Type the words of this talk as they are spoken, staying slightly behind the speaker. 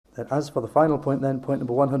Then as for the final point then, point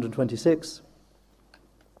number 126,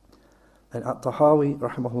 then At-Tahawi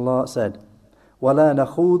rahimahullaah said, وَلَا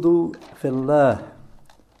نَخُوضُ فِي اللَّهِ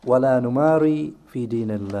وَلَا نُمَارِي فِي دِينِ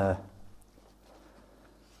اللَّهِ.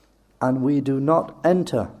 And we do not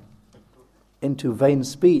enter into vain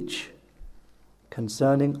speech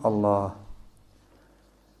concerning Allah,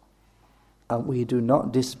 and we do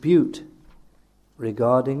not dispute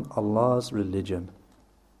regarding Allah's religion.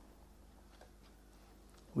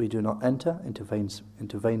 We do not enter into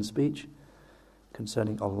vain speech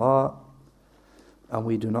concerning Allah, and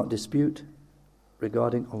we do not dispute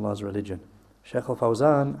regarding Allah's religion. Shaykh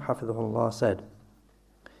al-Fawzaan, hafizahullaah, said,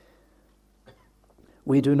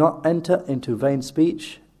 we do not enter into vain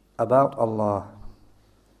speech about Allah.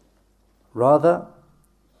 Rather,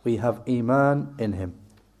 we have Iman in Him.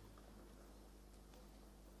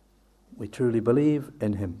 We truly believe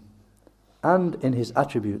in Him, and in His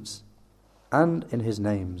attributes, and in His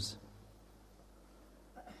names.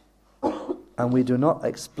 And we do not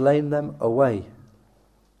explain them away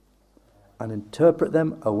and interpret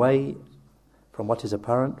them away from what is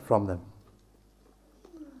apparent from them,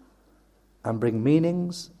 and bring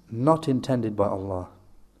meanings not intended by Allah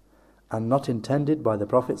and not intended by the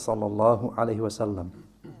Prophet sallallahu alaihi wasallam,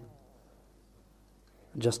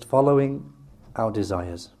 just following our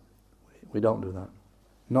desires. We don't do that.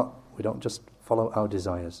 We don't just follow our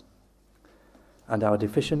desires and our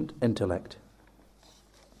deficient intellect.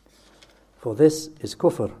 For this is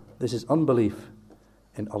kufr, this is unbelief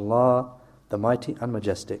in Allah, the Mighty and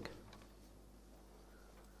Majestic.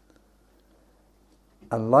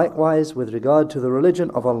 And likewise with regard to the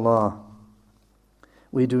religion of Allah,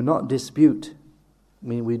 we do not dispute,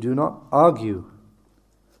 we do not argue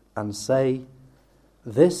and say,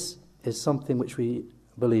 this is something which we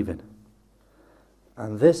believe in,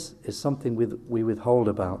 and this is something we withhold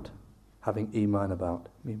about, having Iman about.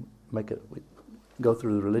 We go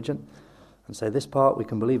through the religion and say, this part we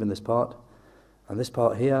can believe in this part, and this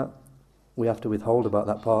part here we have to withhold about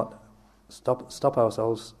that part. Stop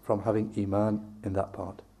ourselves from having Iman in that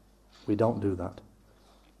part. We don't do that.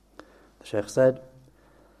 The Shaykh said,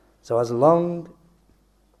 so as long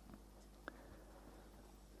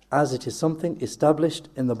as it is something established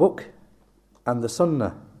in the book and the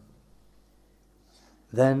Sunnah,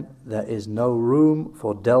 then there is no room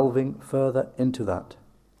for delving further into that.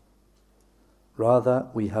 Rather,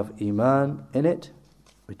 we have Iman in it,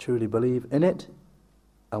 we truly believe in it,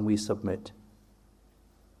 and we submit.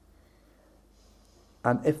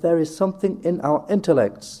 And if there is something in our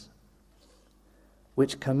intellects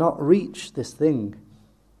which cannot reach this thing,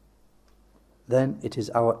 then it is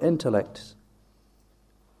our intellects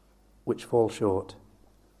which fall short.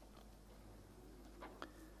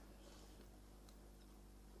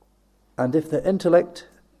 And if the intellect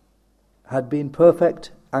had been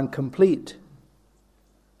perfect and complete,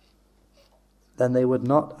 then they would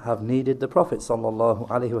not have needed the Prophet sallallahu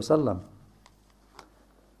alaihi wasallam,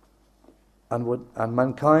 and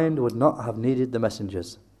mankind would not have needed the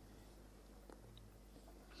messengers.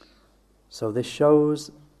 So this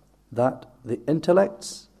shows that the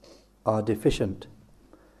intellects are deficient,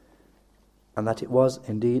 and that it was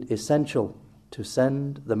indeed essential to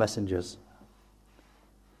send the messengers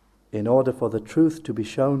in order for the truth to be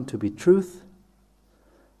shown to be truth,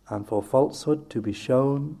 and for falsehood to be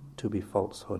shown to be falsehood.